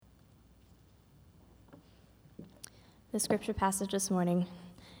The scripture passage this morning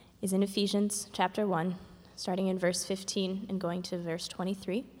is in Ephesians chapter 1, starting in verse 15 and going to verse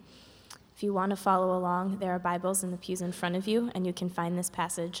 23. If you want to follow along, there are Bibles in the pews in front of you, and you can find this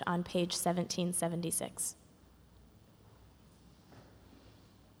passage on page 1776.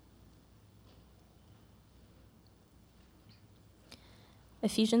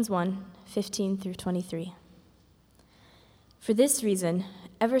 Ephesians 1, 15 through 23. For this reason,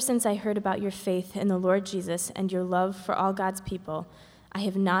 ever since I heard about your faith in the Lord Jesus and your love for all God's people, I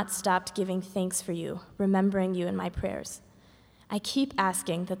have not stopped giving thanks for you, remembering you in my prayers. I keep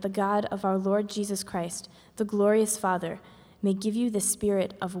asking that the God of our Lord Jesus Christ, the glorious Father, may give you the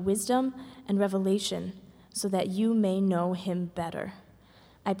spirit of wisdom and revelation so that you may know him better.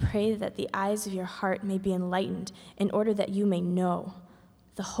 I pray that the eyes of your heart may be enlightened in order that you may know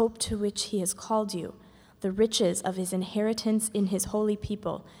the hope to which he has called you, the riches of his inheritance in his holy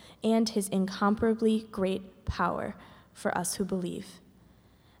people, and his incomparably great power for us who believe.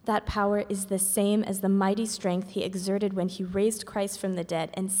 That power is the same as the mighty strength he exerted when he raised Christ from the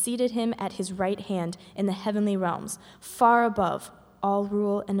dead and seated him at his right hand in the heavenly realms, far above all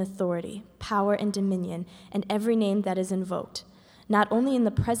rule and authority, power and dominion, and every name that is invoked, not only in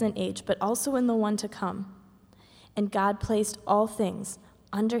the present age, but also in the one to come. And God placed all things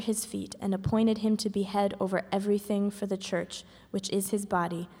under his feet and appointed him to be head over everything for the church, which is his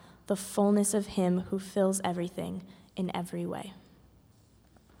body, the fullness of him who fills everything in every way.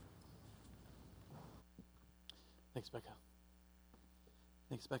 Thanks, Becca.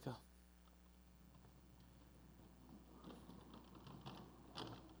 Thanks, Becca.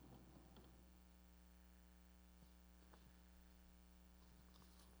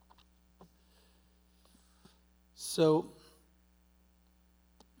 So,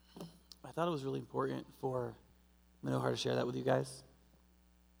 I thought it was really important for Manohar to share that with you guys.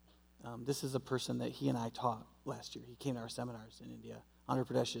 This is a person that he and I taught last year. He came to our seminars in India. Andhra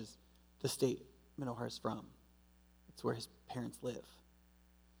Pradesh is the state Manohar is from. It's where his parents live.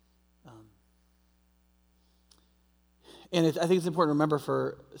 And I think it's important to remember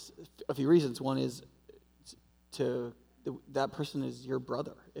for a few reasons. One is that person is your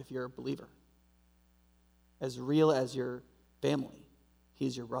brother if you're a believer. As real as your family,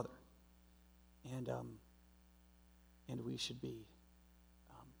 he's your brother. And we should be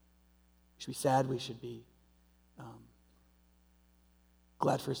sad. We should be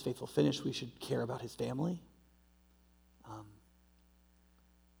glad for his faithful finish. We should care about his family.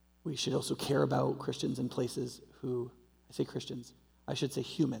 We should also care about Christians in places I say Christians, I should say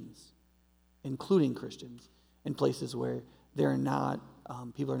humans, including Christians, in places where they're not,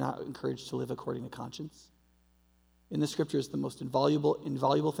 people are not encouraged to live according to conscience. In the scriptures, the most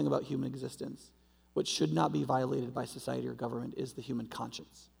invaluable thing about human existence, what should not be violated by society or government, is the human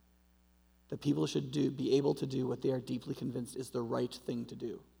conscience. That people should be able to do what they are deeply convinced is the right thing to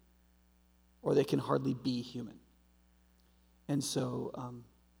do, or they can hardly be human. And so,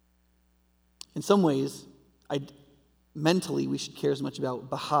 in some ways, mentally, we should care as much about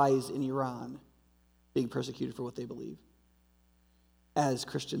Baha'is in Iran being persecuted for what they believe as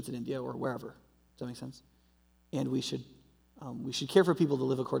Christians in India or wherever. Does that make sense? And we should care for people to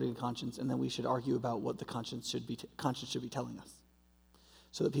live according to conscience, and then we should argue about what the conscience should be telling us,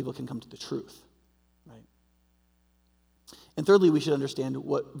 so that people can come to the truth, right? And thirdly, we should understand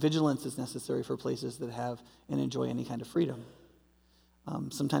what vigilance is necessary for places that have and enjoy any kind of freedom.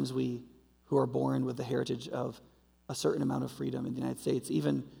 Sometimes we, who are born with the heritage of a certain amount of freedom in the United States,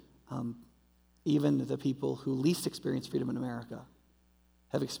 even the people who least experience freedom in America,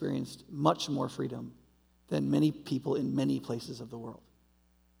 have experienced much more freedom than many people in many places of the world.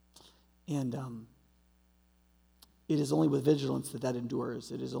 And it is only with vigilance that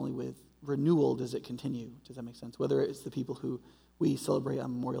endures. It is only with renewal does it continue. Does that make sense? Whether it's the people who we celebrate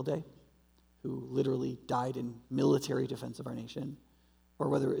on Memorial Day, who literally died in military defense of our nation, or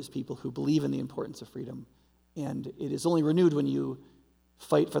whether it is people who believe in the importance of freedom. And it is only renewed when you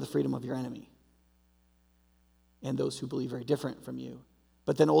fight for the freedom of your enemy and those who believe very different from you,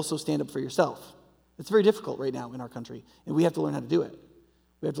 but then also stand up for yourself. It's very difficult right now in our country, and we have to learn how to do it.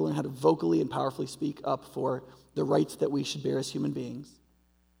 We have to learn how to vocally and powerfully speak up for the rights that we should bear as human beings,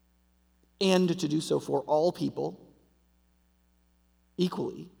 and to do so for all people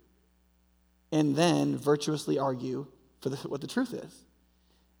equally, and then virtuously argue for what the truth is.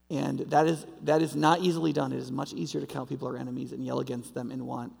 And that is not easily done. It is much easier to count people our enemies and yell against them and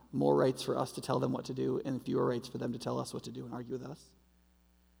want more rights for us to tell them what to do and fewer rights for them to tell us what to do and argue with us.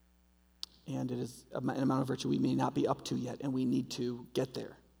 And it is an amount of virtue we may not be up to yet, and we need to get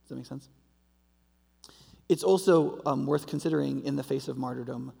there. Does that make sense? It's also worth considering in the face of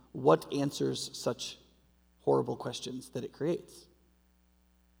martyrdom what answers such horrible questions that it creates.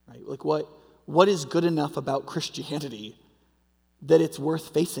 Right? Like what is good enough about Christianity that it's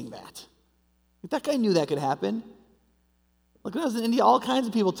worth facing that? Like that guy knew that could happen. Like when I was in India, all kinds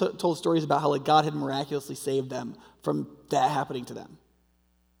of people told stories about how like God had miraculously saved them from that happening to them.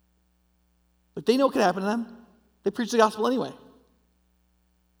 Like they know it could happen to them. They preach the gospel anyway.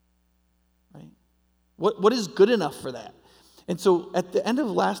 Right? What is good enough for that? And so at the end of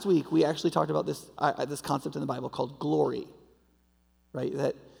last week, we actually talked about this concept in the Bible called glory. Right?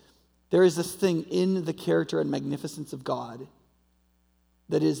 That there is this thing in the character and magnificence of God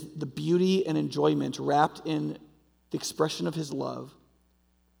that is the beauty and enjoyment wrapped in the expression of his love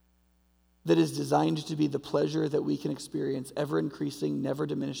that is designed to be the pleasure that we can experience, ever increasing, never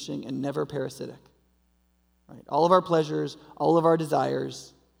diminishing, and never parasitic. Right? All of our pleasures, all of our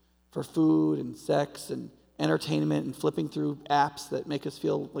desires for food and sex and entertainment and flipping through apps that make us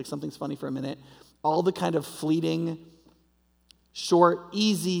feel like something's funny for a minute, all the kind of fleeting, short,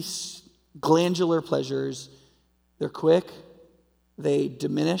 easy, glandular pleasures, they're quick, they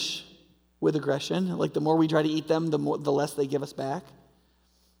diminish with aggression. Like the more we try to eat them, the less they give us back.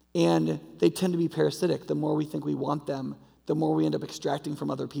 And they tend to be parasitic. The more we think we want them, the more we end up extracting from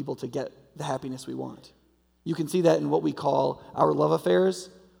other people to get the happiness we want. You can see that in what we call our love affairs,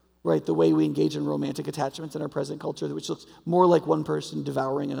 right? The way we engage in romantic attachments in our present culture, which looks more like one person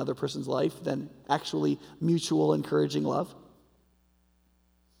devouring another person's life than actually mutual encouraging love.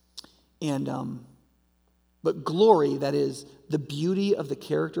 And but glory, that is the beauty of the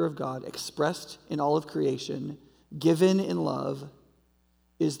character of God expressed in all of creation, given in love,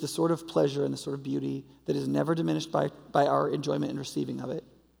 is the sort of pleasure and the sort of beauty that is never diminished by our enjoyment and receiving of it.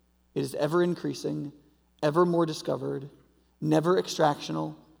 It is ever increasing, ever more discovered, never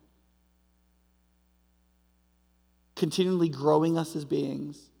extractional, continually growing us as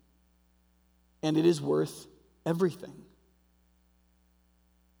beings, and it is worth everything.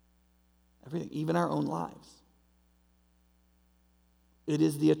 Everything, even our own lives. It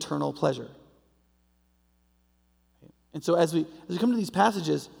is the eternal pleasure. And so as we come to these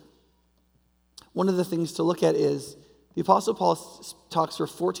passages, one of the things to look at is the Apostle Paul talks for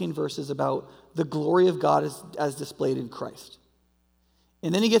 14 verses about the glory of God as displayed in Christ.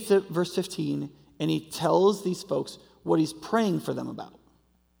 And then he gets to verse 15, and he tells these folks what he's praying for them about.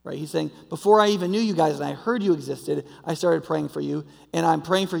 Right? He's saying, before I even knew you guys and I heard you existed, I started praying for you, and I'm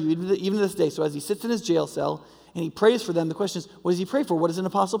praying for you even to this day. So as he sits in his jail cell and he prays for them, the question is, what does he pray for? What does an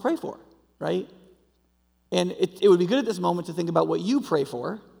apostle pray for? Right? And it would be good at this moment to think about what you pray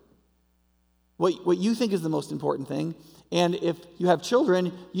for, what you think is the most important thing. And if you have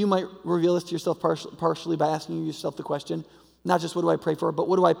children, you might reveal this to yourself partially by asking yourself the question, not just what do I pray for, but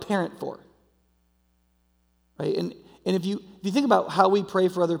what do I parent for? Right? And if you think about how we pray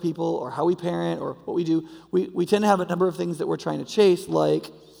for other people or how we parent or what we do, we tend to have a number of things that we're trying to chase, like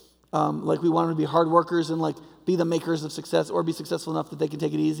we want them to be hard workers and like be the makers of success or be successful enough that they can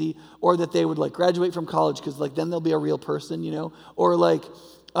take it easy, or that they would like graduate from college because like then they'll be a real person, you know, or like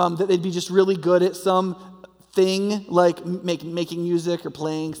that they'd be just really good at some thing like making music or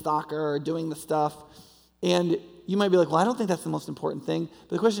playing soccer or doing the stuff. And you might be like, well, I don't think that's the most important thing.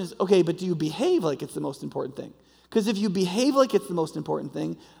 But the question is, okay, but do you behave like it's the most important thing? Because if you behave like it's the most important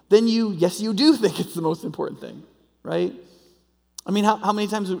thing, then you do think it's the most important thing, right? I mean, how many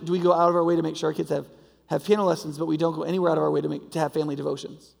times do we go out of our way to make sure our kids have piano lessons, but we don't go anywhere out of our way to have family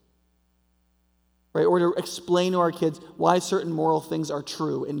devotions, right? Or to explain to our kids why certain moral things are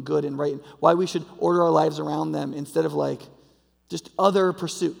true and good and right, and why we should order our lives around them instead of like just other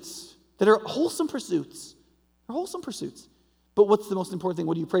pursuits that are wholesome pursuits. They're wholesome pursuits. But what's the most important thing?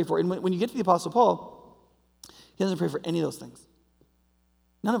 What do you pray for? And when you get to the Apostle Paul, he doesn't pray for any of those things.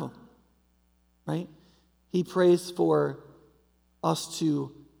 None of them, right? He prays for us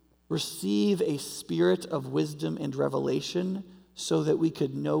to receive a spirit of wisdom and revelation so that we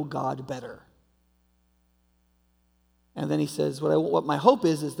could know God better. And then he says, what my hope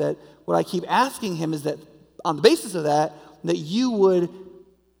is that what I keep asking him is that on the basis of that you would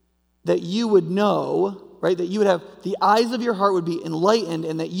know, right? That you would have, the eyes of your heart would be enlightened,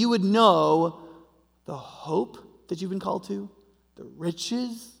 and that you would know the hope that you've been called to, the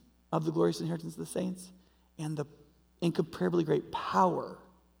riches of the glorious inheritance of the saints, and the incomparably great power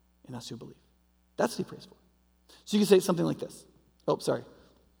in us who believe. That's what he prays for. So you can say something like this. Oh, sorry.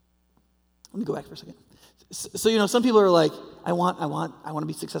 Let me go back for a second. So some people are like, I want to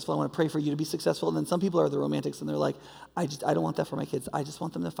be successful. I want to pray for you to be successful. And then some people are the romantics, and they're like, I don't want that for my kids. I just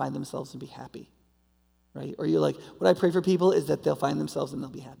want them to find themselves and be happy, right? Or you're like, what I pray for people is that they'll find themselves and they'll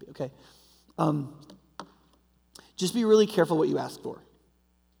be happy. Okay. Just be really careful what you ask for.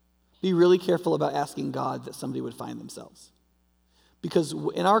 be really careful about asking God that somebody would find themselves. Because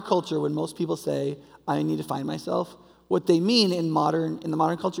in our culture, when most people say, I need to find myself, what they mean in the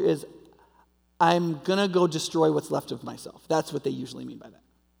modern culture is, I'm going to go destroy what's left of myself. That's what they usually mean by that.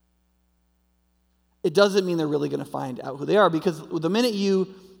 It doesn't mean they're really going to find out who they are, because the minute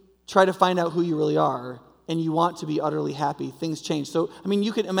you try to find out who you really are and you want to be utterly happy, things change. So,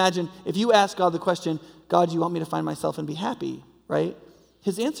 you can imagine if you ask God the question, God, do you want me to find myself and be happy, right?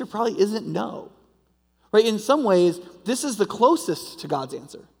 His answer probably isn't no, right? In some ways, this is the closest to God's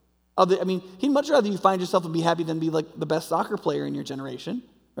answer. He'd much rather you find yourself and be happy than be like the best soccer player in your generation,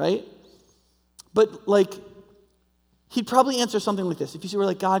 right? But he'd probably answer something like this. If you were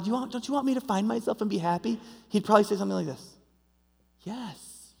like, God, don't you want me to find myself and be happy? He'd probably say something like this. Yes.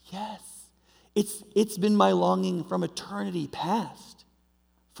 It's been my longing from eternity past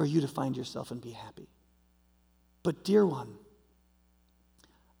for you to find yourself and be happy. But dear one,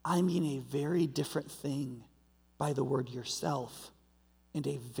 I mean a very different thing by the word yourself and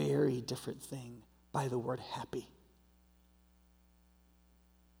a very different thing by the word happy.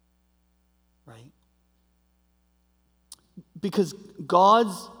 Right? Because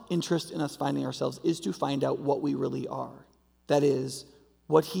God's interest in us finding ourselves is to find out what we really are. That is,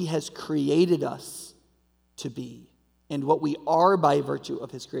 what he has created us to be, and what we are by virtue of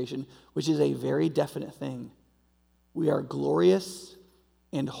his creation, which is a very definite thing. We are glorious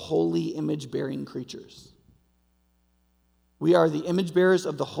and holy image-bearing creatures. We are the image bearers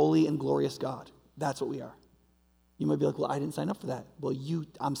of the holy and glorious God. That's what we are. You might be like, well, I didn't sign up for that. Well,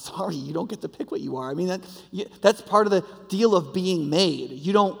 I'm sorry, you don't get to pick what you are. That's part of the deal of being made.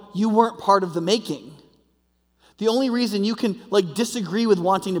 You weren't part of the making. The only reason you can disagree with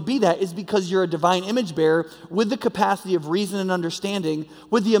wanting to be that is because you're a divine image bearer with the capacity of reason and understanding,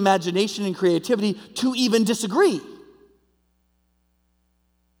 with the imagination and creativity to even disagree.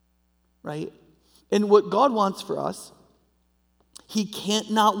 Right? And what God wants for us, he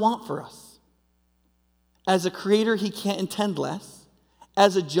can't not want for us. As a creator, he can't intend less.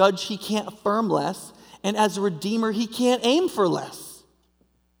 As a judge, he can't affirm less. And as a redeemer, he can't aim for less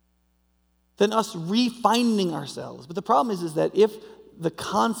than us refining ourselves. But the problem is that if the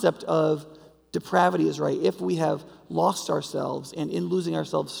concept of depravity is right, if we have lost ourselves and in losing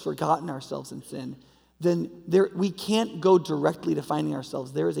ourselves, forgotten ourselves in sin, then we can't go directly to finding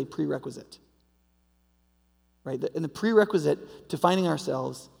ourselves. There is a prerequisite. Right? And the prerequisite to finding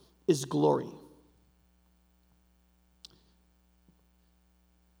ourselves is glory.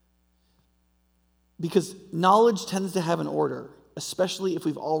 Because knowledge tends to have an order, especially if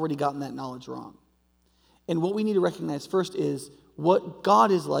we've already gotten that knowledge wrong. And what we need to recognize first is what God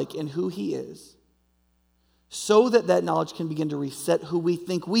is like and who he is, so that knowledge can begin to reset who we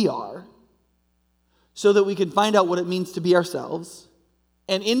think we are, so that we can find out what it means to be ourselves,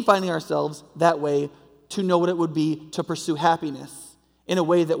 and in finding ourselves that way, to know what it would be to pursue happiness in a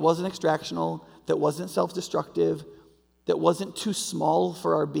way that wasn't extractional, that wasn't self-destructive, that wasn't too small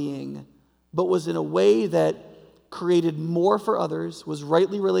for our being, but was in a way that created more for others, was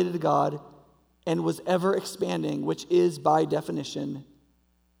rightly related to God, and was ever expanding, which is, by definition,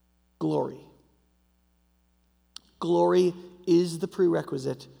 glory. Glory is the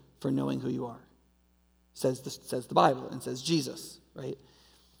prerequisite for knowing who you are, says the Bible, and says Jesus, right?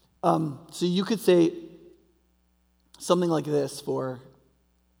 So you could say something like this can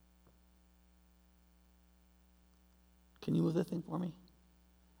you move that thing for me?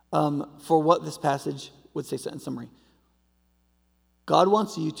 For what this passage would say in summary. God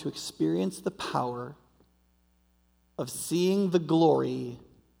wants you to experience the power of seeing the glory,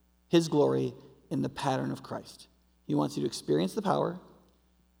 his glory, in the pattern of Christ. He wants you to experience the power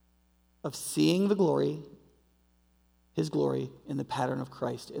of seeing the glory, his glory, in the pattern of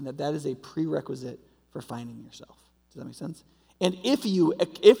Christ, and that is a prerequisite for finding yourself. Does that make sense? And if you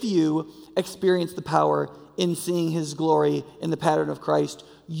experience the power in seeing his glory in the pattern of Christ,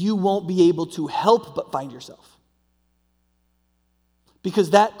 you won't be able to help but find yourself.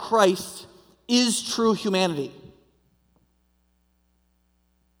 Because that Christ is true humanity.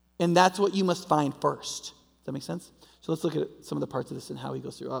 And that's what you must find first. Does that make sense? So let's look at some of the parts of this and how he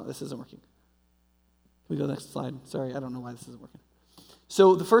goes through. Oh, this isn't working. Can we go to the next slide? Sorry, I don't know why this isn't working.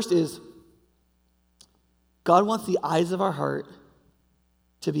 So the first is, God wants the eyes of our heart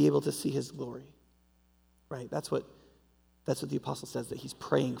to be able to see his glory. Right? That's what the apostle says that he's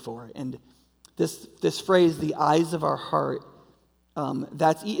praying for. And this phrase, the eyes of our heart,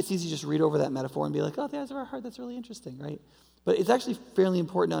 it's easy to just read over that metaphor and be like, oh, the eyes of our heart, that's really interesting, right? But it's actually fairly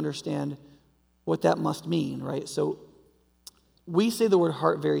important to understand what that must mean, right? So we say the word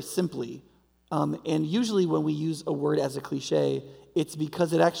heart very simply, and usually when we use a word as a cliche, it's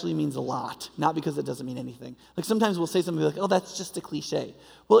because it actually means a lot, not because it doesn't mean anything. Like sometimes we'll say something like, oh, that's just a cliche.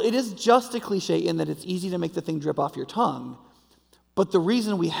 Well, it is just a cliche in that it's easy to make the thing drip off your tongue. But the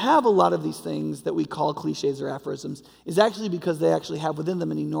reason we have a lot of these things that we call cliches or aphorisms is actually because they actually have within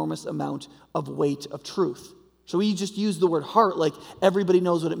them an enormous amount of weight of truth. So we just use the word heart like everybody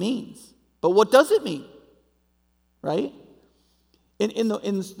knows what it means. But what does it mean? Right? In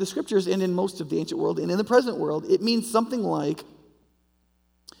the scriptures and in most of the ancient world and in the present world, it means something like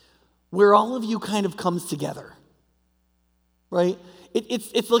where all of you kind of comes together. Right?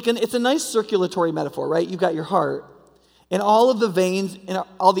 It's a nice circulatory metaphor, right? You've got your heart, and all of the veins and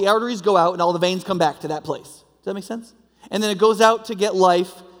all the arteries go out, and all the veins come back to that place. Does that make sense? And then it goes out to get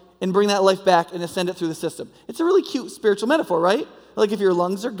life and bring that life back and ascend it through the system. It's a really cute spiritual metaphor, right? Like if your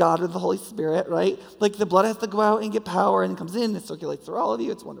lungs are God or the Holy Spirit, right? Like the blood has to go out and get power and it comes in, it circulates through all of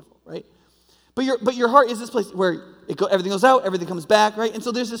you. It's wonderful, right? But your heart is this place where everything goes out, everything comes back, right? And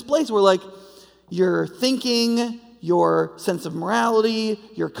so there's this place where like your thinking, your sense of morality,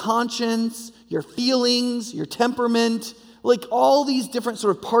 your conscience, your feelings, your temperament, like all these different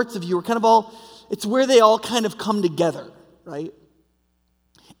sort of parts of you are kind of all, it's where they all kind of come together, right?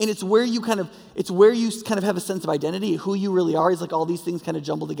 And it's where you kind of have a sense of identity, who you really are. Is like all these things kind of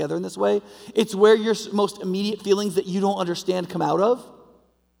jumble together in this way. It's where your most immediate feelings that you don't understand come out of,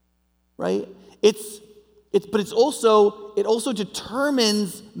 right? But it also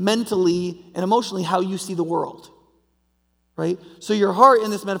determines mentally and emotionally how you see the world, right? So your heart in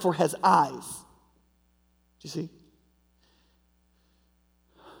this metaphor has eyes. Do you see?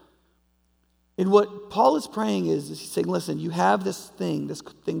 And what Paul is praying is he's saying, listen, you have this thing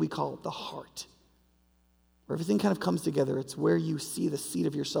we call the heart, where everything kind of comes together. It's where you see the seed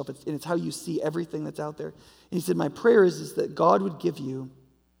of yourself, and it's how you see everything that's out there. And he said, my prayer is that God would give you,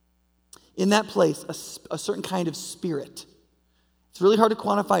 in that place, a certain kind of spirit. It's really hard to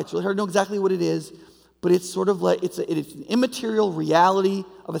quantify. It's really hard to know exactly what it is, but it's sort of like, it's an immaterial reality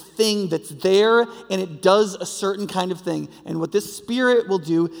of a thing that's there, and it does a certain kind of thing. And what this spirit will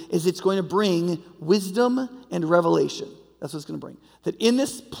do is it's going to bring wisdom and revelation. That's what it's going to bring. That in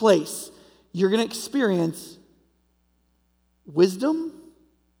this place, you're going to experience wisdom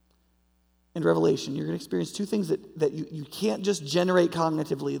and revelation. You're going to experience two things that you can't just generate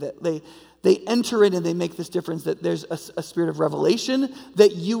cognitively, that they enter in and they make this difference, that there's a spirit of revelation,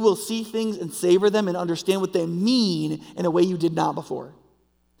 that you will see things and savor them and understand what they mean in a way you did not before.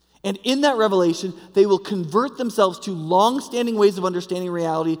 And in that revelation, they will convert themselves to long-standing ways of understanding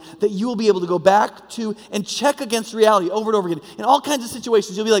reality that you will be able to go back to and check against reality over and over again. In all kinds of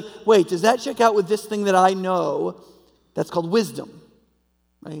situations, you'll be like, wait, does that check out with this thing that I know? That's called wisdom,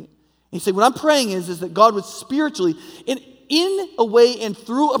 right? And he said, what I'm praying is that God would spiritually, in a way and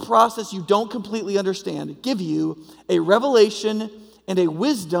through a process you don't completely understand, give you a revelation and a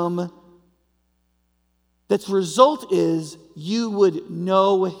wisdom that's result is you would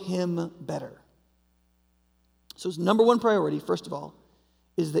know him better. So his number one priority, first of all,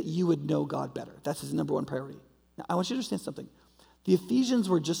 is that you would know God better. That's his number one priority. Now, I want you to understand something. The Ephesians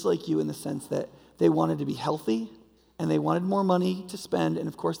were just like you in the sense that they wanted to be healthy and they wanted more money to spend, and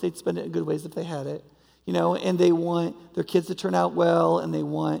of course they'd spend it in good ways if they had it. You know, and they want their kids to turn out well, and they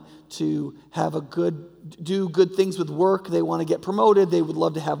want to do good things with work. They want to get promoted. They would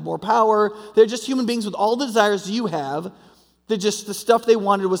love to have more power. They're just human beings with all the desires you have. They're just the stuff they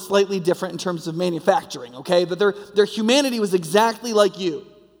wanted was slightly different in terms of manufacturing, okay? But their humanity was exactly like you.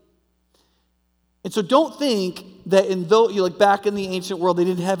 And so don't think that back in the ancient world, they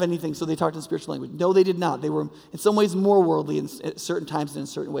didn't have anything, so they talked in spiritual language. No, they did not. They were in some ways more worldly at certain times and in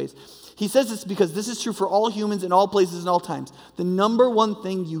certain ways. He says this because this is true for all humans in all places and all times. The number one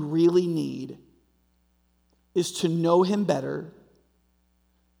thing you really need is to know him better,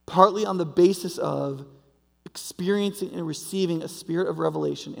 partly on the basis of experiencing and receiving a spirit of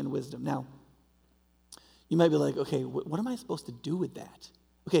revelation and wisdom. Now, you might be like, okay, what am I supposed to do with that?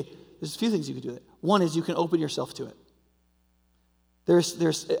 Okay, there's a few things you can do with it. One is you can open yourself to it.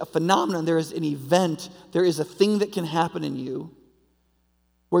 There's a phenomenon, there is an event, there is a thing that can happen in you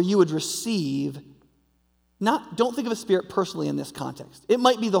where you would receive, don't think of a spirit personally in this context. It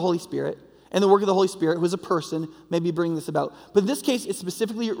might be the Holy Spirit and the work of the Holy Spirit, who is a person, maybe bringing this about. But in this case, it's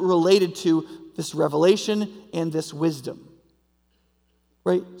specifically related to this revelation and this wisdom.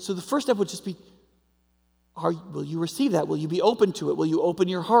 Right? So the first step would just be, will you receive that? Will you be open to it? Will you open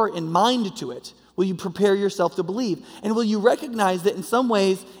your heart and mind to it? Will you prepare yourself to believe? And will you recognize that in some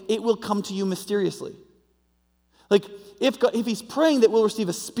ways it will come to you mysteriously? Like if he's praying that we'll receive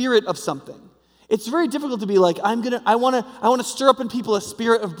a spirit of something, it's very difficult to be like, I want to stir up in people a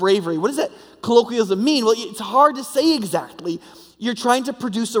spirit of bravery. What does that colloquialism mean? Well, it's hard to say exactly. You're trying to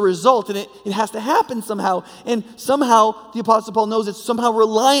produce a result, and it has to happen somehow. And somehow, the Apostle Paul knows it's somehow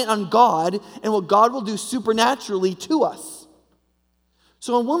reliant on God and what God will do supernaturally to us.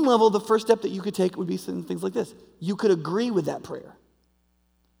 So on one level, the first step that you could take would be things like this. You could agree with that prayer.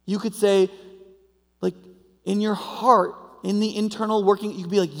 You could say, like, in your heart, in the internal working, you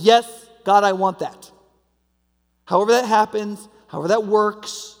could be like, yes, God, I want that. However that happens, however that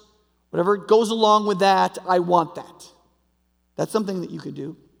works, whatever goes along with that, I want that. That's something that you could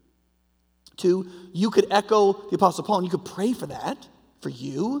do. 2, you could echo the Apostle Paul, and you could pray for that, for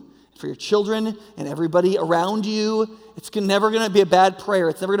you, for your children, and everybody around you. It's never going to be a bad prayer.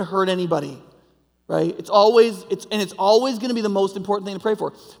 It's never going to hurt anybody, right? It's always going to be the most important thing to pray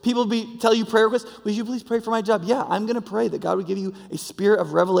for. People tell you prayer requests. Would you please pray for my job? Yeah, I'm going to pray that God would give you a spirit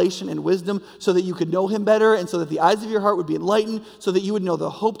of revelation and wisdom so that you could know him better and so that the eyes of your heart would be enlightened, so that you would know the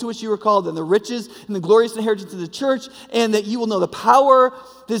hope to which you were called and the riches and the glorious inheritance of the church, and that you will know the power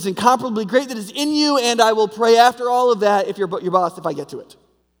that is incomparably great that is in you, and I will pray after all of that if you're your boss, if I get to it.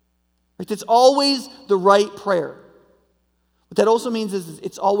 Right? It's always the right prayer. What that also means is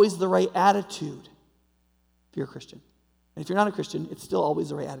it's always the right attitude. If you're a Christian. And if you're not a Christian, it's still always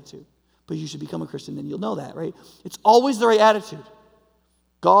the right attitude. But you should become a Christian, then you'll know that, right? It's always the right attitude.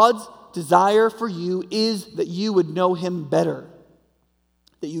 God's desire for you is that you would know him better.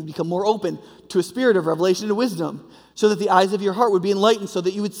 That you would become more open to a spirit of revelation and wisdom, so that the eyes of your heart would be enlightened, so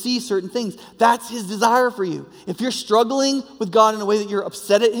that you would see certain things. That's his desire for you. If you're struggling with God in a way that you're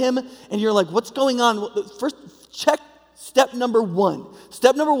upset at him, and you're like, what's going on? First, check step number 1.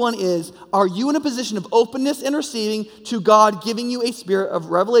 Step number 1 is, are you in a position of openness and receiving to God giving you a spirit of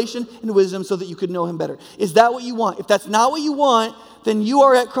revelation and wisdom so that you could know him better? Is that what you want? If that's not what you want, then you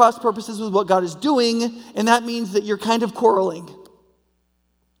are at cross purposes with what God is doing, and that means that you're kind of quarreling.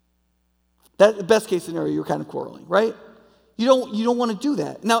 That's the best case scenario, you're kind of quarreling, right? You don't want to do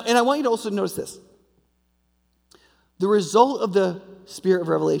that. Now, and I want you to also notice this. The result of the spirit of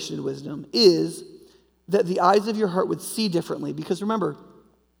revelation and wisdom is that the eyes of your heart would see differently. Because remember,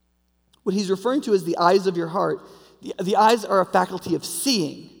 what he's referring to is the eyes of your heart. The eyes are a faculty of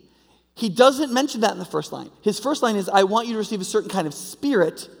seeing. He doesn't mention that in the first line. His first line is, I want you to receive a certain kind of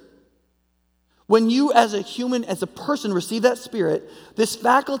spirit. When you as a human, as a person, receive that spirit, this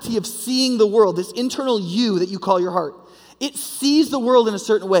faculty of seeing the world, this internal you that you call your heart, it sees the world in a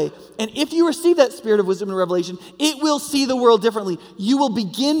certain way. And if you receive that spirit of wisdom and revelation, it will see the world differently. You will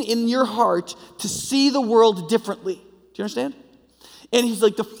begin in your heart to see the world differently. Do you understand? And he's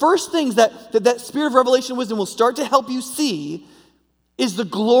like, the first things that spirit of revelation and wisdom will start to help you see is the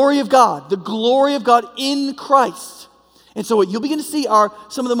glory of God in Christ. And so what you'll begin to see are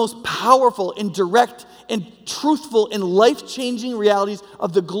some of the most powerful and direct and truthful and life-changing realities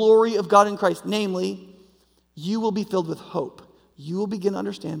of the glory of God in Christ. Namely, you will be filled with hope. You will begin to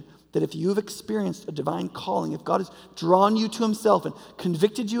understand that if you have experienced a divine calling, if God has drawn you to himself and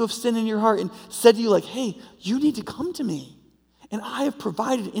convicted you of sin in your heart and said to you like, hey, you need to come to me. And I have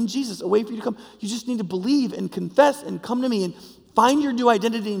provided in Jesus a way for you to come. You just need to believe and confess and come to me and find your new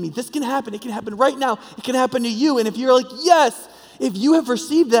identity in me. This can happen. It can happen right now. It can happen to you. And if you're like, yes, if you have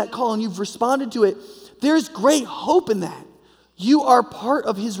received that call and you've responded to it, there's great hope in that. You are part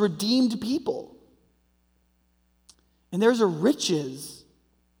of his redeemed people. And there's a riches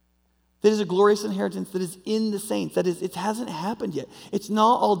that is a glorious inheritance that is in the saints. That is, it hasn't happened yet. It's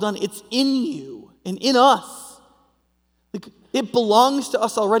not all done. It's in you and in us. Like, it belongs to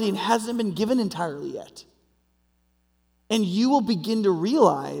us already and hasn't been given entirely yet. And you will begin to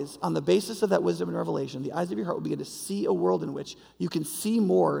realize, on the basis of that wisdom and revelation, the eyes of your heart will begin to see a world in which you can see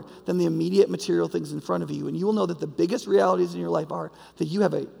more than the immediate material things in front of you. And you will know that the biggest realities in your life are that you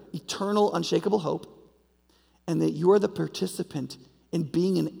have an eternal, unshakable hope, and that you are the participant in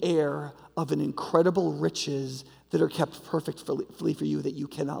being an heir of an incredible riches that are kept perfectly for you that you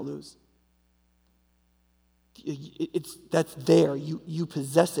cannot lose. That's there. You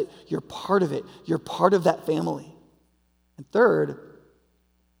possess it. You're part of it. You're part of that family. And third,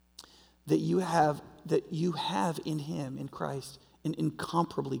 that you have in him, in Christ, an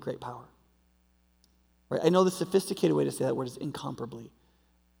incomparably great power. Right? I know the sophisticated way to say that word is incomparably.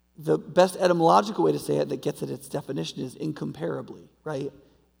 The best etymological way to say it that gets at its definition is incomparably, right?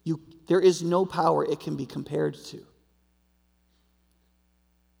 There is no power it can be compared to.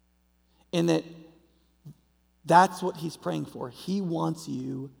 And that's what he's praying for. He wants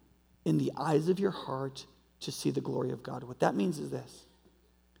you, in the eyes of your heart, to see the glory of God. What that means is this.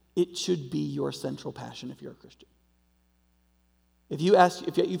 It should be your central passion if you're a Christian. If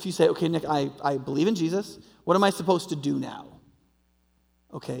you say, okay, Nick, I believe in Jesus. What am I supposed to do now?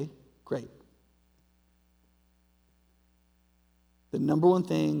 Okay, great. The number one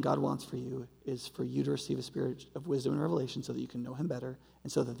thing God wants for you is for you to receive a spirit of wisdom and revelation so that you can know him better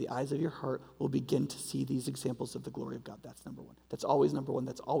and so that the eyes of your heart will begin to see these examples of the glory of God. That's number one. That's always number one.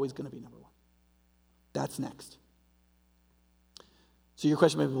 That's always going to be number one. That's next. So your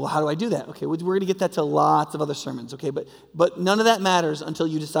question may be, well, how do I do that? Okay, we're going to get that to lots of other sermons, okay? But none of that matters until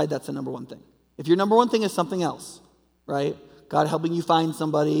you decide that's the number one thing. If your number one thing is something else, right? God helping you find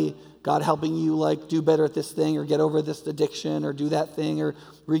somebody, God helping you like do better at this thing or get over this addiction or do that thing or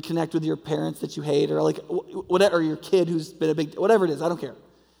reconnect with your parents that you hate or like whatever, or your kid who's been whatever it is, I don't care.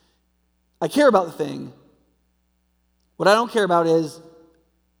 I care about the thing. What I don't care about is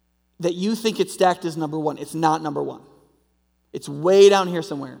that you think it's stacked as number one. It's not number one. It's way down here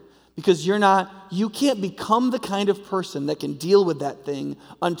somewhere because you can't become the kind of person that can deal with that thing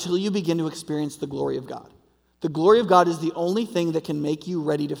until you begin to experience the glory of God. The glory of God is the only thing that can make you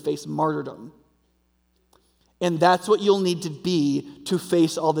ready to face martyrdom. And that's what you'll need to be to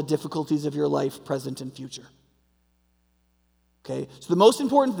face all the difficulties of your life, present and future. Okay? So the most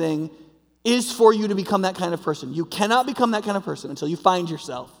important thing is for you to become that kind of person. You cannot become that kind of person until you find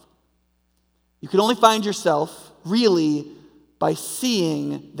yourself. You can only find yourself, really, by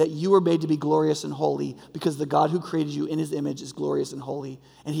seeing that you were made to be glorious and holy because the God who created you in his image is glorious and holy,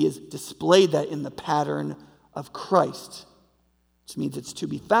 and he has displayed that in the pattern of Christ, which means it's to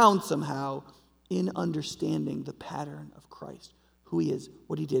be found somehow in understanding the pattern of Christ, who he is,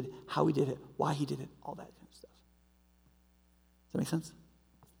 what he did, how he did it, why he did it, all that kind of stuff. Does that make sense?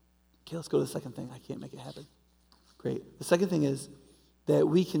 Okay, let's go to the second thing. I can't make it happen. Great. The second thing is that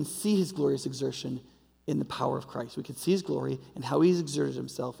we can see his glorious exertion in the power of Christ. We can see his glory and how he's exerted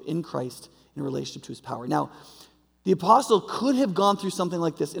himself in Christ in relationship to his power. Now, the apostle could have gone through something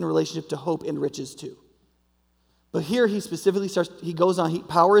like this in relationship to hope and riches too. But here he specifically goes on,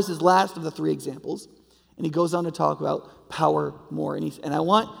 power is his last of the three examples, and he goes on to talk about power more.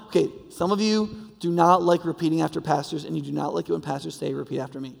 Some of you do not like repeating after pastors, and you do not like it when pastors say, repeat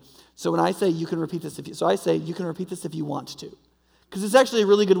after me. So when I say you can repeat this I say you can repeat this if you want to. Because it's actually a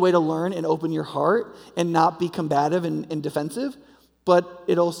really good way to learn and open your heart and not be combative and defensive, but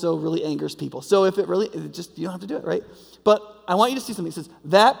it also really angers people. So if you don't have to do it, right? But I want you to see something. It says,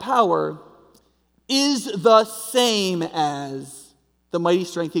 that power is the same as the mighty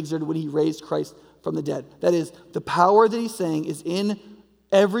strength he exerted when he raised Christ from the dead. That is, the power that he's saying is in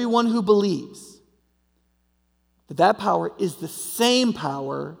everyone who believes. That power is the same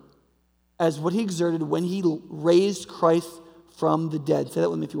power as what he exerted when he raised Christ from the dead. Say that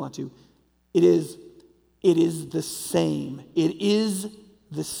with me if you want to. It is the same. It is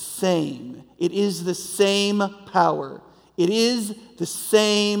the same. It is the same power. It is the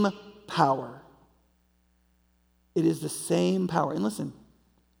same power. It is the same power. And listen,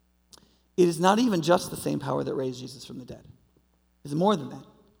 it is not even just the same power that raised Jesus from the dead. It's more than that.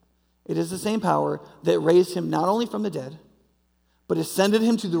 It is the same power that raised him not only from the dead, but ascended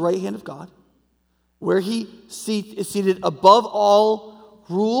him to the right hand of God, where he is seated above all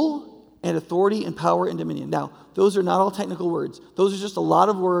rule and authority and power and dominion. Now, those are not all technical words. Those are just a lot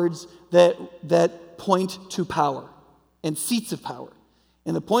of words that point to power and seats of power.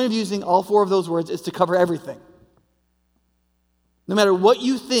 And the point of using all four of those words is to cover everything. No matter what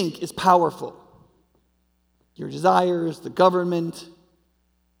you think is powerful, your desires, the government,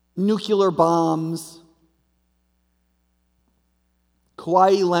 nuclear bombs,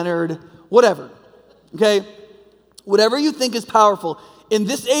 Kawhi Leonard, whatever, okay? Whatever you think is powerful in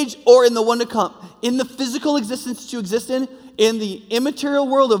this age or in the one to come, in the physical existence that you exist in the immaterial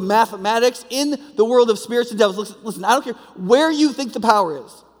world of mathematics, in the world of spirits and devils. Listen, I don't care where you think the power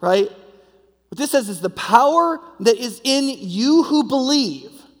is, right? What this says is the power that is in you who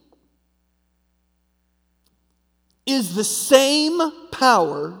believe is the same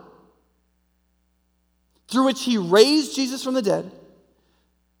power through which he raised Jesus from the dead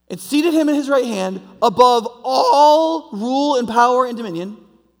and seated him in his right hand above all rule and power and dominion,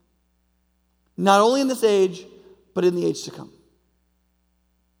 not only in this age, but in the age to come.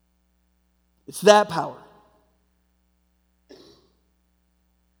 It's that power.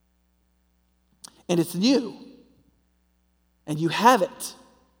 And it's new. And you have it.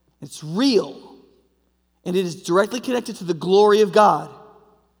 It's real. And it is directly connected to the glory of God.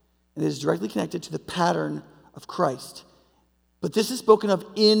 And it is directly connected to the pattern of Christ. But this is spoken of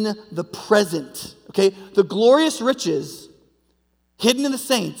in the present. Okay? The glorious riches hidden in the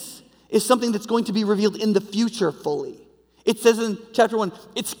saints is something that's going to be revealed in the future fully. It says in chapter 1,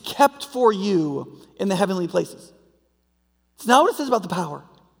 it's kept for you in the heavenly places. It's not what it says about the power.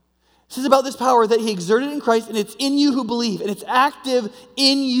 It says about this power that he exerted in Christ, and it's in you who believe, and it's active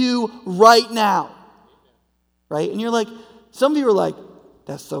in you right now. Right? And you're like, some of you are like,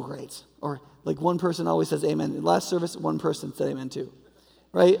 that's so great. Or like one person always says amen. In last service, one person said amen too,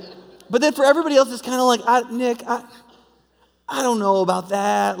 right? But then for everybody else, it's kind of like, Nick, I don't know about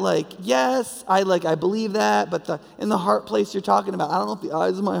that. Like, yes, I believe that, but in the heart place you're talking about, I don't know if the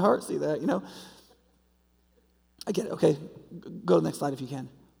eyes of my heart see that, I get it. Okay, go to the next slide if you can.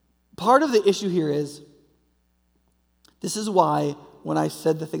 Part of the issue here is, this is why when I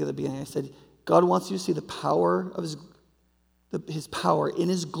said the thing at the beginning, I said, God wants you to see the power of his power in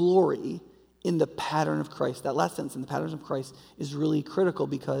his glory in the pattern of Christ. That last sentence, in the patterns of Christ, is really critical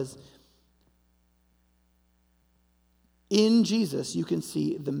because in Jesus, you can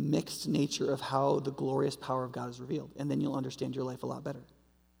see the mixed nature of how the glorious power of God is revealed, and then you'll understand your life a lot better.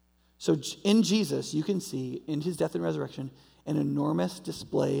 So in Jesus, you can see, in his death and resurrection, an enormous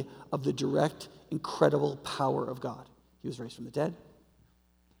display of the direct, incredible power of God. He was raised from the dead.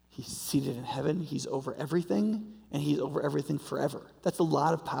 He's seated in heaven. He's over everything, and he's over everything forever. That's a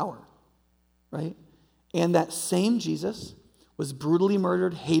lot of power, right? And that same Jesus was brutally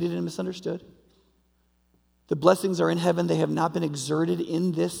murdered, hated, and misunderstood. The blessings are in heaven. They have not been exerted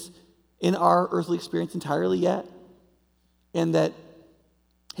in our earthly experience entirely yet. And that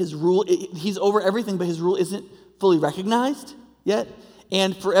his rule, he's over everything, but his rule isn't fully recognized yet,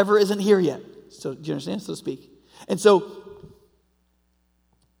 and forever isn't here yet. So, do you understand? So to speak. And so,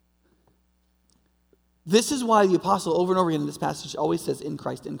 this is why the apostle over and over again in this passage always says, in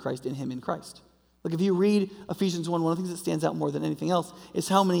Christ, in Christ, in him, in Christ. Like if you read Ephesians 1, one of the things that stands out more than anything else is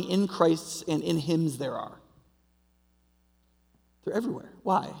how many in Christs and in hims there are. They're everywhere.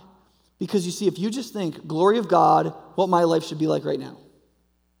 Why? Because you see, if you just think, glory of God, what my life should be like right now,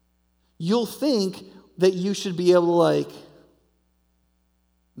 you'll think that you should be able to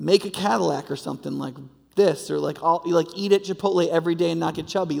make a Cadillac or something like this, or eat at Chipotle every day and not get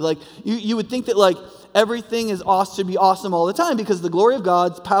chubby. Like you would think that everything is awesome, should be awesome all the time because the glory of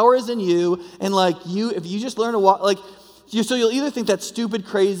God's power is in you, and if you just learn to walk, so you'll either think that's stupid,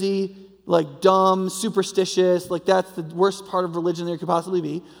 crazy, dumb, superstitious, that's the worst part of religion there could possibly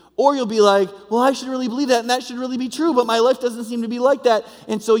be. Or you'll be like, well, I should really believe that, and that should really be true, but my life doesn't seem to be like that.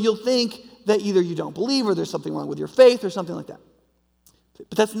 And so you'll think that either you don't believe or there's something wrong with your faith or something like that.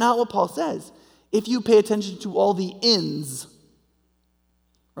 But that's not what Paul says. If you pay attention to all the ins,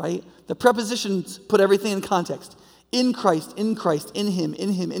 right? The prepositions put everything in context. In Christ, in Christ, in him,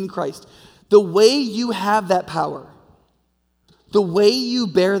 in Christ. The way you have that power, the way you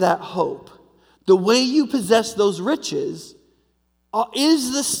bear that hope, the way you possess those riches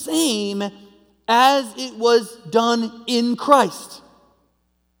is the same as it was done in Christ.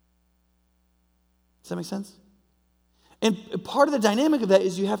 Does that make sense? And part of the dynamic of that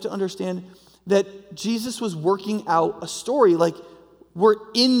is you have to understand that Jesus was working out a story we're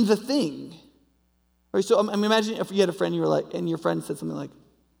in the thing. Right? So imagine if you had a friend, you were and your friend said something like,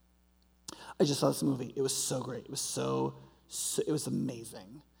 I just saw this movie. It was so great. It was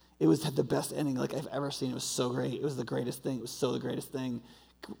amazing. It had the best ending I've ever seen. It was so great. It was the greatest thing. It was so the greatest thing.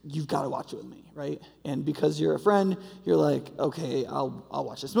 You've got to watch it with me, right? And because you're a friend, you're like, okay, I'll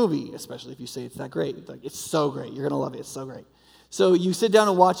watch this movie, especially if you say it's that great. It's so great. You're going to love it. It's so great. So you sit down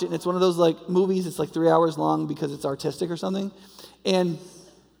and watch it, and it's one of those movies. It's 3 hours long because it's artistic or something. And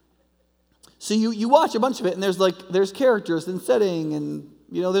so you watch a bunch of it, and there's characters and setting, and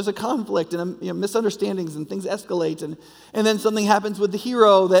there's a conflict and misunderstandings, and things escalate, and then something happens with the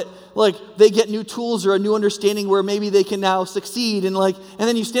hero that they get new tools or a new understanding where maybe they can now succeed, and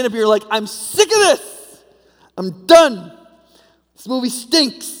then you stand up and you're like, I'm sick of this. I'm done. This movie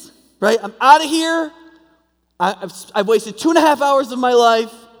stinks. Right? I'm out of here. I've wasted 2.5 hours of my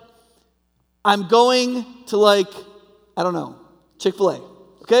life. I'm going to I don't know, Chick-fil-A.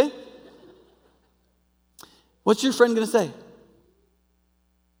 Okay? What's your friend going to say?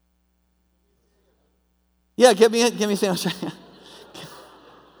 Yeah, get me a sandwich.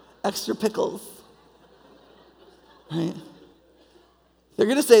 Extra pickles. Right? They're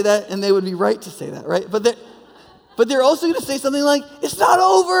going to say that, and they would be right to say that, right? But they're also going to say something like, it's not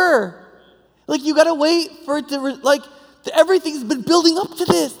over. You got to wait for it to, everything's been building up to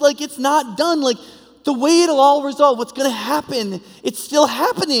this. It's not done. The way it'll all resolve, what's going to happen, it's still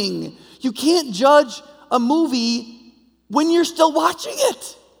happening. You can't judge a movie when you're still watching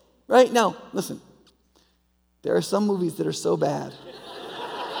it. Right? Now, listen. There are some movies that are so bad.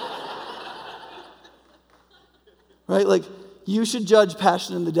 Right? You should judge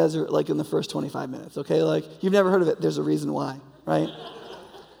Passion in the Desert in the first 25 minutes, okay? You've never heard of it. There's a reason why, right?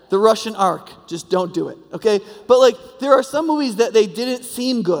 The Russian Ark, just don't do it, okay? But there are some movies that they didn't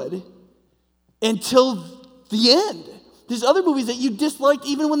seem good until the end. There's other movies that you disliked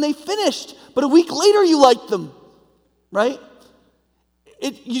even when they finished, but a week later you liked them. right?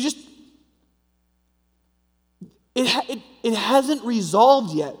 It hasn't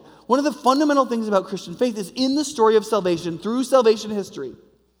resolved yet. One of the fundamental things about Christian faith is in the story of salvation, through salvation history,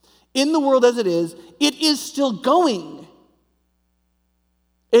 in the world as it is still going.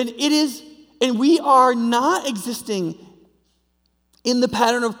 And we are not existing in the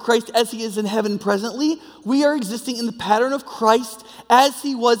pattern of Christ as he is in heaven presently. We are existing in the pattern of Christ as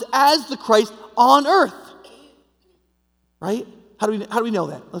he was as the Christ on earth. Right? How do we know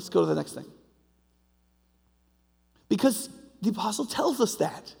that? Let's go to the next thing. Because the apostle tells us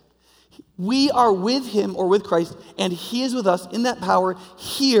that. We are with him or with Christ, and he is with us in that power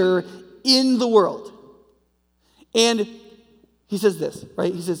here in the world. And he says this,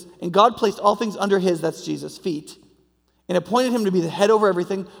 right? He says, and God placed all things under his, that's Jesus' feet, and appointed him to be the head over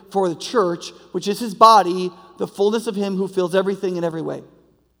everything for the church, which is his body, the fullness of him who fills everything in every way.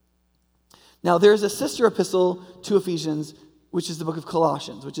 Now, there's a sister epistle to Ephesians, which is the book of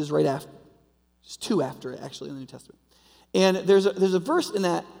Colossians, which is right after, just two after it, actually, in the New Testament. And there's a verse in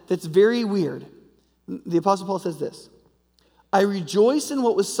that that's very weird. The Apostle Paul says this, I rejoice in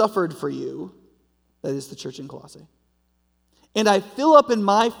what was suffered for you, that is the church in Colossae, and I fill up in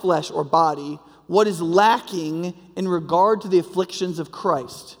my flesh or body what is lacking in regard to the afflictions of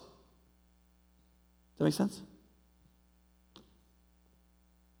Christ. Does that make sense?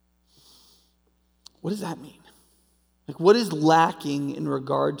 What does that mean? Like, what is lacking in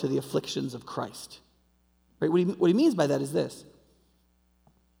regard to the afflictions of Christ? Right? What he means by that is this.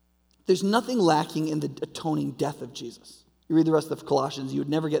 There's nothing lacking in the atoning death of Jesus. You read the rest of Colossians, you would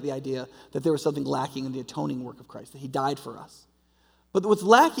never get the idea that there was something lacking in the atoning work of Christ, that he died for us. But what's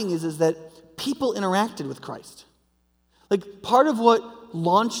lacking is that people interacted with Christ. Like, part of what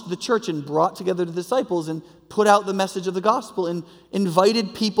launched the church and brought together the disciples and put out the message of the gospel and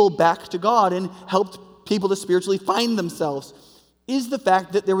invited people back to God and helped people to spiritually find themselves is the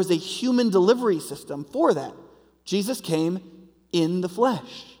fact that there was a human delivery system for that. Jesus came in the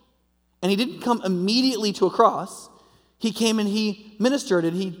flesh. And he didn't come immediately to a cross. He came and he ministered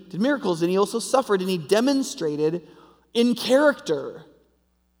and he did miracles and he also suffered and he demonstrated in character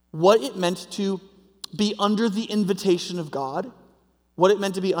what it meant to be under the invitation of God, what it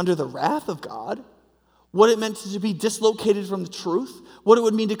meant to be under the wrath of God, what it meant to be dislocated from the truth, what it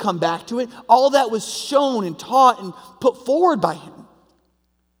would mean to come back to it. All that was shown and taught and put forward by him,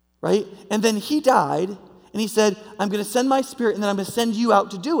 right? And then he died and he said, I'm going to send my spirit and then I'm going to send you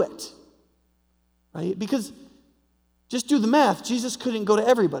out to do it, right? Because just do the math. Jesus couldn't go to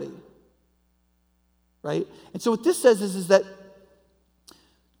everybody, right? And so what this says is that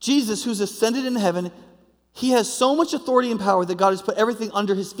Jesus, who's ascended in heaven, he has so much authority and power that God has put everything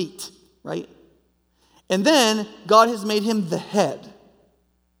under his feet, right? And then God has made him the head.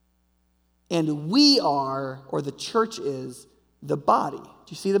 And we are, or the church is, the body. Do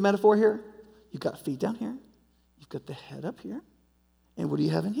you see the metaphor here? You've got feet down here. You've got the head up here. And what do you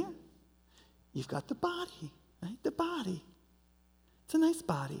have in here? You've got the body, right? The body. It's a nice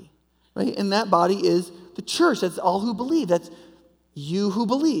body, right? And that body is the church. That's all who believe. That's you who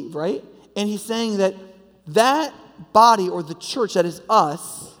believe, right? And he's saying that that body, or the church, that is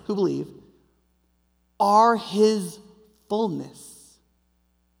us who believe, are his fullness.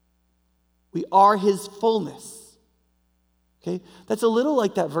 We are his fullness. Okay? That's a little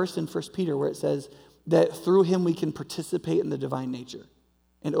like that verse in 1 Peter where it says that through him we can participate in the divine nature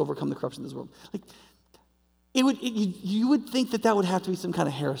and overcome the corruption of this world. Like, you would think that would have to be some kind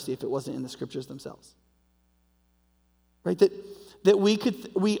of heresy if it wasn't in the scriptures themselves. Right? That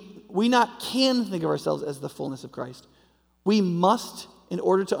we not can think of ourselves as the fullness of Christ. We must, in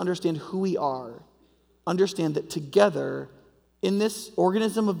order to understand who we are, understand that together in this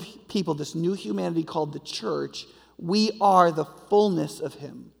organism of people, this new humanity called the church, we are the fullness of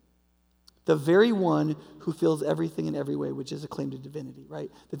him. The very one who fills everything in every way, which is a claim to divinity, right?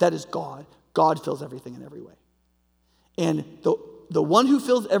 That is God. God fills everything in every way. And the one who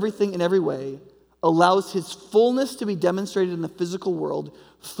fills everything in every way allows his fullness to be demonstrated in the physical world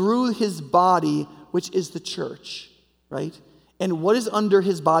through his body, which is the church, right? And what is under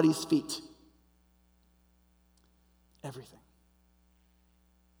his body's feet? Everything.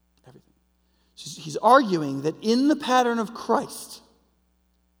 Everything. He's arguing that in the pattern of Christ,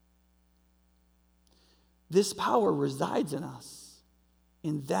 this power resides in us,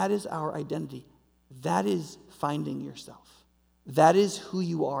 and that is our identity. That is finding yourself. That is who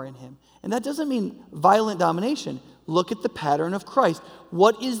you are in him. And that doesn't mean violent domination. Look at the pattern of Christ.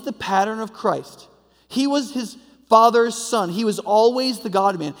 What is the pattern of Christ? He was his Father's son. He was always the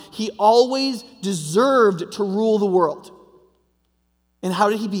God-man. He always deserved to rule the world. And how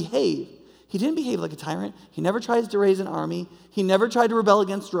did he behave? He didn't behave like a tyrant. He never tries to raise an army. He never tried to rebel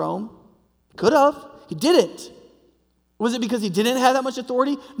against Rome. Could have. He didn't. Was it because he didn't have that much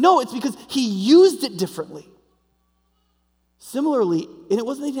authority? No, it's because he used it differently. Similarly, and it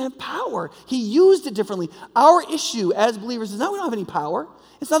wasn't that he didn't have power. He used it differently. Our issue as believers is not we don't have any power.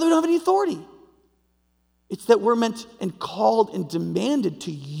 It's not that we don't have any authority. It's that we're meant and called and demanded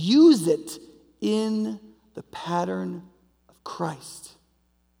to use it in the pattern of Christ.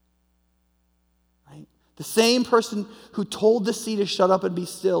 Right? The same person who told the sea to shut up and be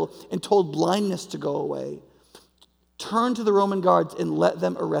still and told blindness to go away turned to the Roman guards and let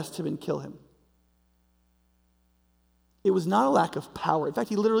them arrest him and kill him. It was not a lack of power. In fact,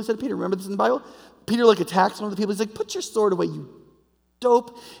 he literally said to Peter, remember this in the Bible? Peter attacks one of the people. He's like, put your sword away, you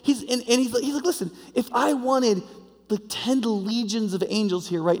dope. He's like, listen, if I wanted 10 legions of angels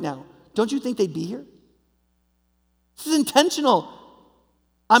here right now, don't you think they'd be here? This is intentional.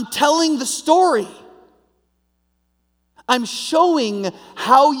 I'm telling the story. I'm showing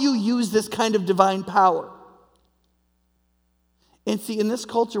how you use this kind of divine power. And see, in this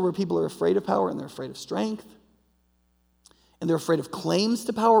culture where people are afraid of power and they're afraid of strength, and they're afraid of claims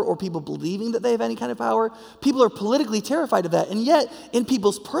to power or people believing that they have any kind of power, people are politically terrified of that. And yet, in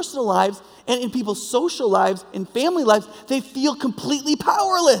people's personal lives and in people's social lives and family lives, they feel completely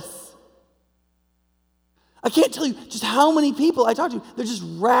powerless. I can't tell you just how many people I talk to, they're just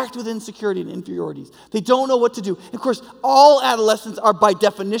racked with insecurity and inferiorities. They don't know what to do. And of course, all adolescents are by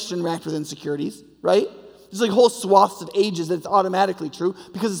definition racked with insecurities, right? There's whole swaths of ages that it's automatically true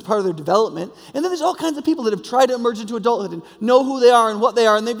because it's part of their development. And then there's all kinds of people that have tried to emerge into adulthood and know who they are and what they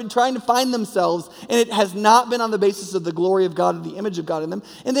are, and they've been trying to find themselves, and it has not been on the basis of the glory of God and the image of God in them,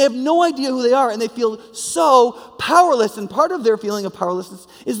 and they have no idea who they are, and they feel so powerless, and part of their feeling of powerlessness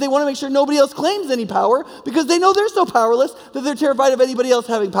is they want to make sure nobody else claims any power because they know they're so powerless that they're terrified of anybody else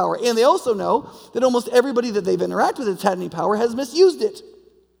having power. And they also know that almost everybody that they've interacted with that's had any power has misused it.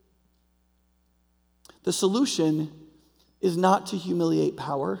 The solution is not to humiliate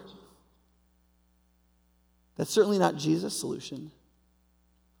power. That's certainly not Jesus' solution.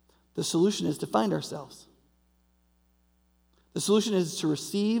 The solution is to find ourselves. The solution is to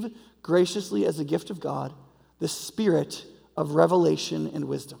receive graciously as a gift of God the spirit of revelation and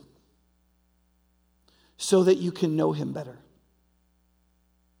wisdom so that you can know him better.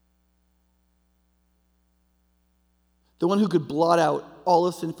 The one who could blot out all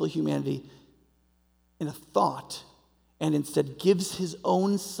of sinful humanity in a thought, and instead gives his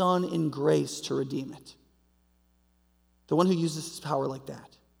own son in grace to redeem it. The one who uses his power like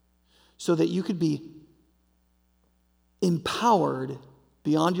that, so that you could be empowered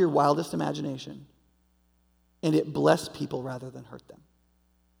beyond your wildest imagination, and it bless people rather than hurt them.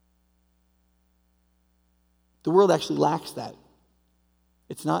 The world actually lacks that.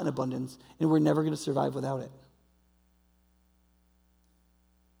 It's not in abundance, and we're never going to survive without it.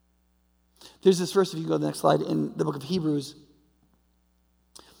 There's this verse, if you go to the next slide, in the book of Hebrews,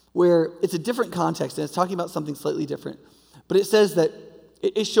 where it's a different context, and it's talking about something slightly different. But it says that,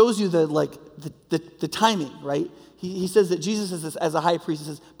 it shows you the timing, right? He says that Jesus is this, as a high priest, he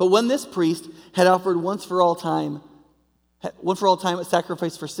says, but when this priest had offered once for all time a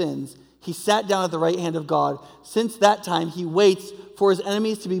sacrifice for sins, he sat down at the right hand of God. Since that time, he waits for his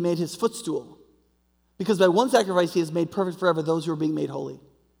enemies to be made his footstool. Because by one sacrifice, he has made perfect forever those who are being made holy.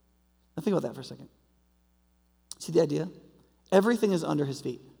 Now think about that for a second. See the idea? Everything is under his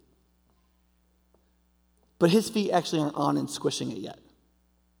feet. But his feet actually aren't on and squishing it yet.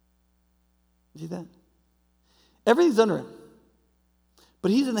 You see that? Everything's under him.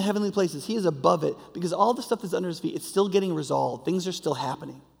 But he's in the heavenly places. He is above it because all the stuff that's under his feet, it's still getting resolved. Things are still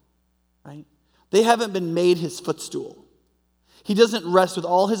happening. Right? They haven't been made his footstool. He doesn't rest with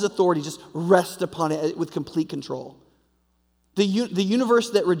all his authority, just rest upon it with complete control. The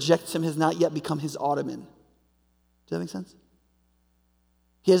universe that rejects him has not yet become his ottoman. Does that make sense?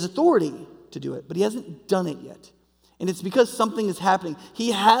 He has authority to do it, but he hasn't done it yet. And it's because something is happening.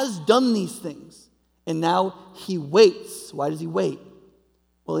 He has done these things, and now he waits. Why does he wait?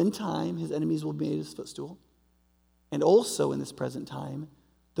 Well, in time, his enemies will be made his footstool. And also in this present time,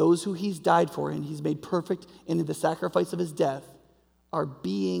 those who he's died for and he's made perfect in the sacrifice of his death are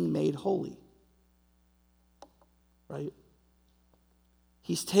being made holy. Right?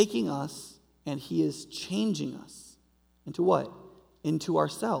 He's taking us and he is changing us into what? Into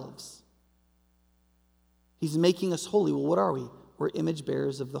ourselves. He's making us holy. Well, what are we? We're image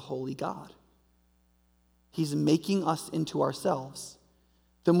bearers of the holy God. He's making us into ourselves.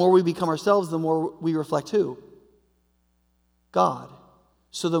 The more we become ourselves, the more we reflect who? God.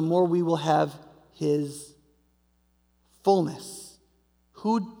 So the more we will have his fullness.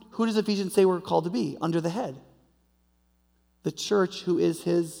 Who who does Ephesians say we're called to be? Under the head. The church, who is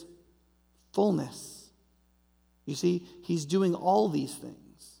his fullness. You see, he's doing all these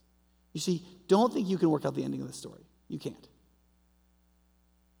things. You see, don't think you can work out the ending of the story. You can't.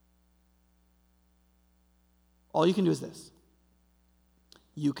 All you can do is this.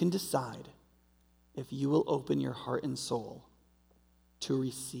 You can decide if you will open your heart and soul to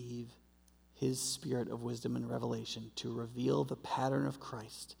receive his spirit of wisdom and revelation to reveal the pattern of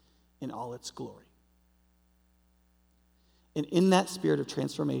Christ in all its glory. And in that spirit of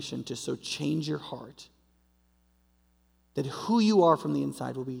transformation to so change your heart that who you are from the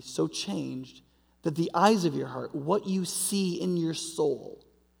inside will be so changed that the eyes of your heart, what you see in your soul,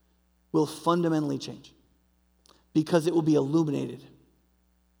 will fundamentally change because it will be illuminated.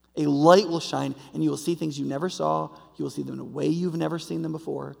 A light will shine, and you will see things you never saw. You will see them in a way you've never seen them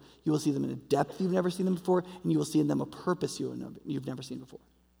before. You will see them in a depth you've never seen them before, and you will see in them a purpose you've never seen before.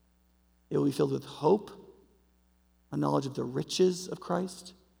 It will be filled with hope, a knowledge of the riches of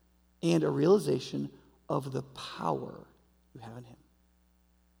Christ, and a realization of the power you have in him.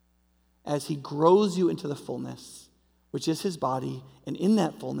 As he grows you into the fullness, which is his body, and in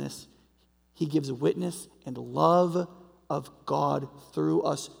that fullness, he gives witness and love of God through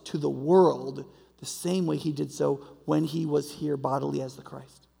us to the world the same way he did so when he was here bodily as the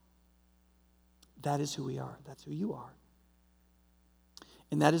Christ. That is who we are. That's who you are.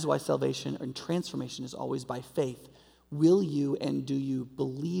 And that is why salvation and transformation is always by faith. Will you and do you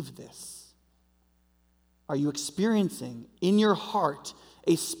believe this? Are you experiencing in your heart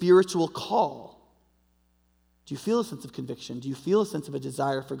a spiritual call? Do you feel a sense of conviction? Do you feel a sense of a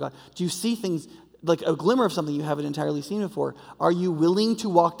desire for God? Do you see things like a glimmer of something you haven't entirely seen before? Are you willing to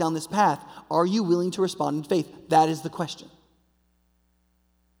walk down this path? Are you willing to respond in faith? That is the question.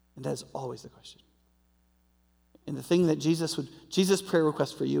 And that is always the question. And the thing that Jesus' prayer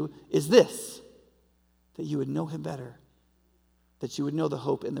request for you is this, that you would know him better, that you would know the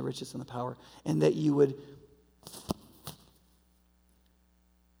hope and the riches and the power, and that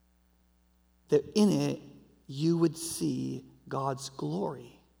in it you would see God's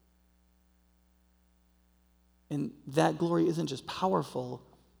glory. And that glory isn't just powerful,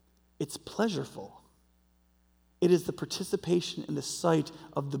 it's pleasureful. It is the participation in the sight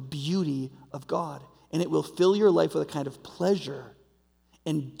of the beauty of God. And it will fill your life with a kind of pleasure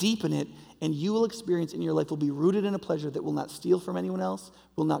and deepen it. And you will experience in your life will be rooted in a pleasure that will not steal from anyone else,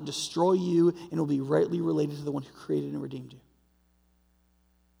 will not destroy you, and will be rightly related to the one who created and redeemed you.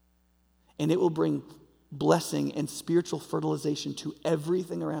 And it will bring blessing and spiritual fertilization to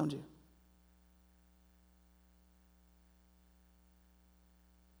everything around you.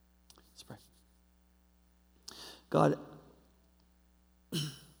 Let's pray. God,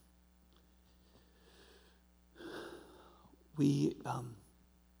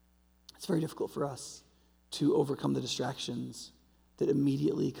 it's very difficult for us to overcome the distractions that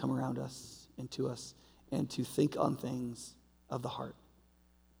immediately come around us and to us, and to think on things of the heart,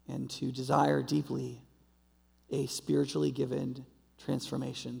 and to desire deeply a spiritually given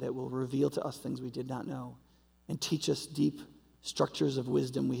transformation that will reveal to us things we did not know and teach us deep structures of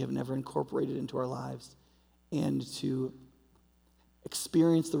wisdom we have never incorporated into our lives, and to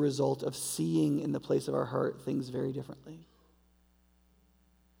experience the result of seeing in the place of our heart things very differently.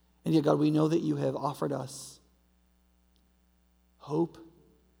 And yet, God, we know that you have offered us hope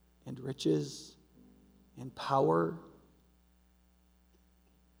and riches and power.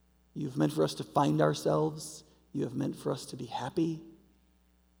 You've meant for us to find ourselves. You have meant for us to be happy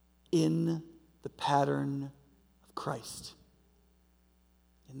in the pattern of Christ.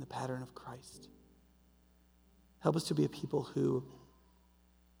 In the pattern of Christ. Help us to be a people who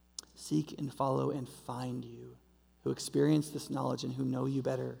seek and follow and find you, who experience this knowledge and who know you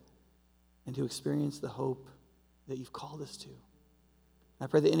better, and who experience the hope that you've called us to. And I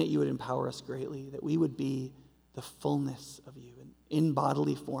pray that in it you would empower us greatly, that we would be the fullness of you in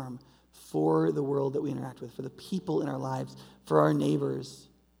bodily form for the world that we interact with, for the people in our lives, for our neighbors,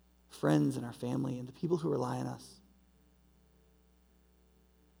 friends, and our family, and the people who rely on us.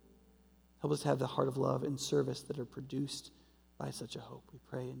 Help us have the heart of love and service that are produced by such a hope. We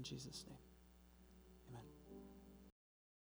pray in Jesus' name.